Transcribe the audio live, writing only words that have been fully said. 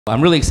I'm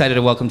really excited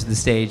to welcome to the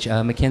stage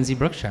Mackenzie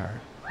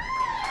Brookshire.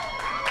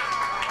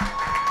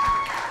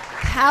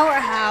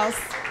 Powerhouse.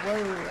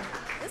 Whoa.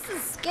 This is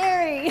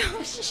scary.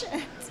 Oh, shit.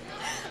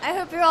 I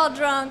hope you're all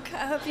drunk.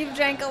 I hope you've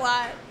drank a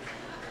lot.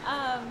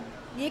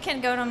 You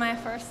can go to my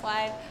first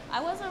slide. I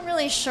wasn't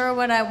really sure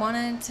what I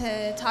wanted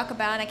to talk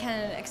about. I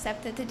kind of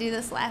accepted to do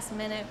this last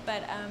minute,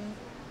 but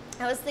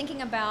I was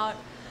thinking about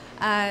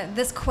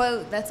this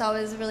quote that's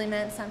always really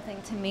meant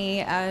something to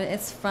me.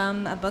 It's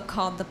from a book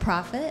called The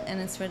Prophet,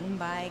 and it's written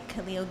by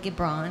Khalil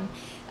Gibran.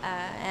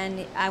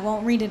 And I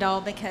won't read it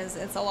all because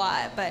it's a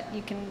lot, but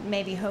you can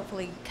maybe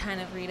hopefully kind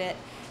of read it.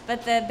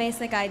 But the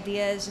basic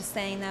idea is just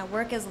saying that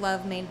work is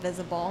love made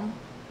visible,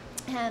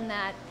 and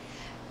that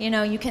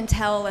you can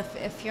tell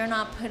if you're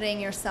not putting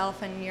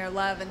yourself and your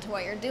love into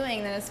what you're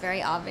doing, then it's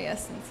very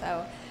obvious. And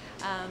so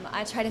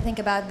I try to think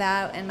about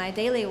that in my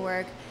daily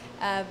work.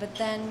 But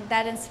then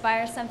that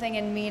inspires something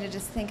in me to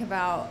just think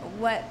about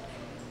what,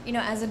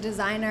 as a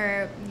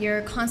designer,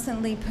 you're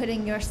constantly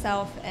putting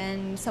yourself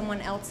in someone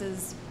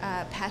else's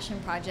passion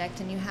project,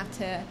 and you have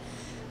to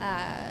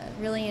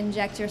really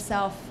inject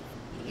yourself,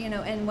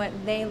 in what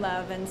they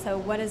love. And so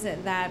what is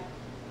it that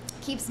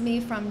keeps me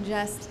from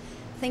just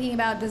thinking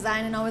about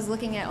design and always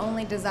looking at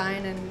only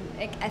design? And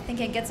I think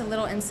it gets a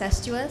little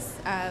incestuous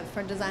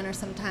for designers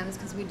sometimes,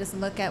 because we just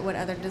look at what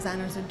other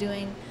designers are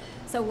doing.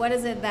 So what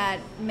is it that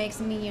makes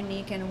me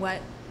unique, and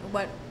what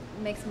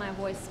makes my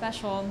voice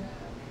special?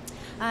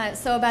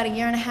 So about 1.5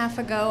 years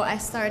ago, I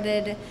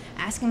started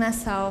asking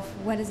myself,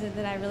 what is it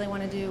that I really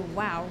want to do?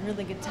 Wow,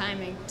 really good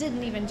timing.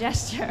 Didn't even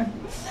gesture.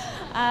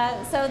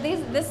 So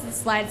this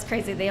slide's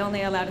crazy. They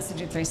only allowed us to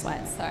do 3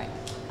 slides, sorry.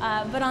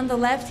 But on the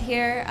left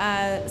here,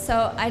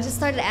 so I just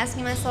started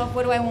asking myself,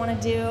 what do I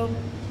want to do?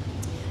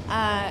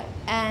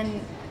 And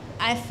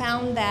I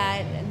found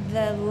that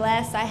the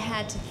less I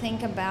had to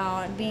think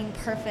about being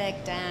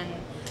perfect, and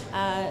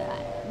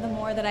the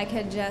more that I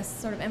could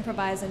just sort of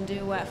improvise and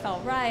do what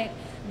felt right,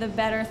 the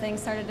better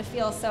things started to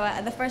feel. So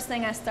the first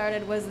thing I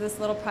started was this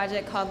little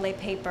project called Lay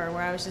Paper,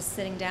 where I was just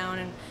sitting down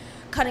and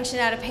cutting shit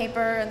out of paper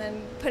and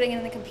then putting it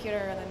in the computer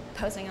and then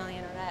posting on the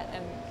internet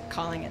and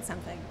calling it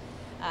something.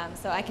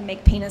 So I can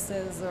make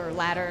penises or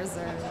ladders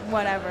or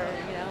whatever,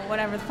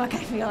 whatever the fuck I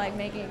feel like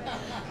making.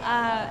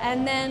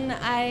 And then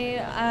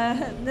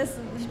this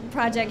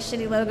project,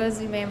 Shitty Logos,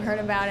 you may have heard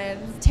about it.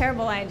 It's a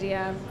terrible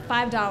idea.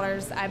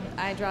 $5,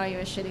 I draw you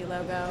a shitty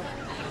logo.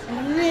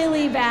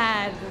 Really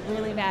bad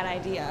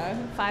idea.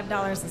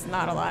 $5 is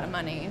not a lot of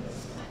money.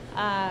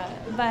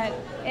 But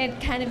it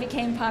kind of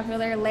became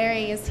popular.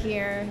 Larry is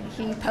here.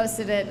 He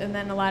posted it, and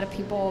then a lot of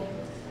people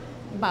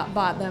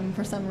bought them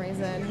for some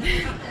reason.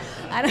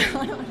 I don't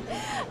know.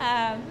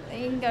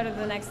 You can go to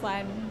the next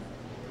slide.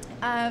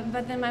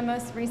 But then my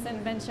most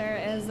recent venture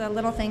is a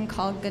little thing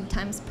called Good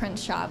Times Print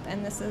Shop,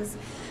 and this is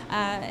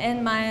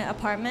in my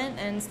apartment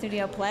in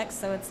Studio Plex,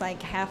 so it's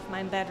like half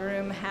my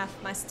bedroom, half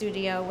my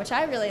studio, which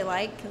I really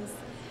like because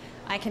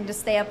I can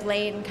just stay up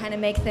late and kind of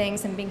make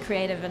things and be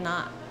creative and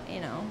not,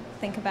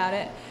 think about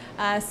it.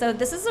 So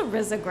this is a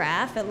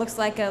risograph. It looks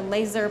like a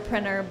laser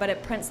printer, but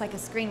it prints like a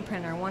screen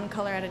printer, one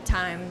color at a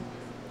time.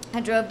 I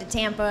drove to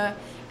Tampa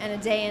and a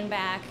day and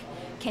back,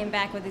 came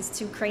back with these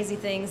 2 crazy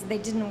things. They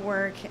didn't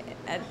work.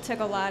 It took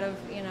a lot of,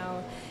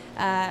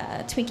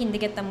 tweaking to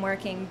get them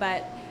working.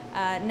 But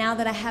now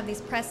that I have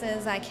these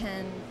presses, I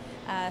can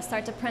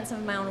start to print some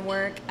of my own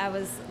work. I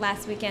was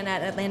last weekend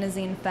at Atlanta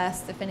Zine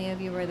Fest. If any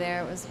of you were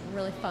there, it was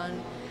really fun.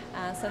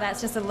 So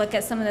that's just a look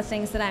at some of the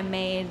things that I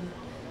made.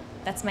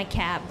 That's my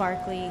cat,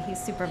 Barkley. He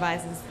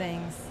supervises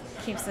things,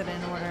 keeps it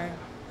in order.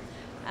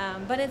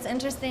 But it's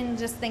interesting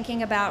just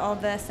thinking about all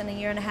this, and 1.5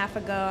 years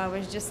ago I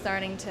was just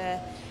starting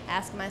to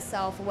ask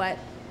myself what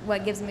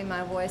gives me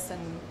my voice,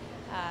 and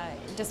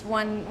just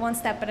one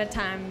step at a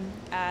time,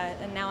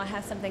 and now I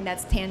have something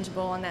that's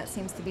tangible and that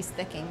seems to be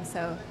sticking,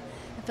 so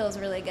it feels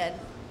really good.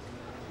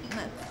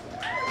 That's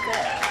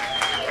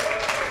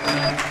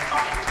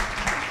it.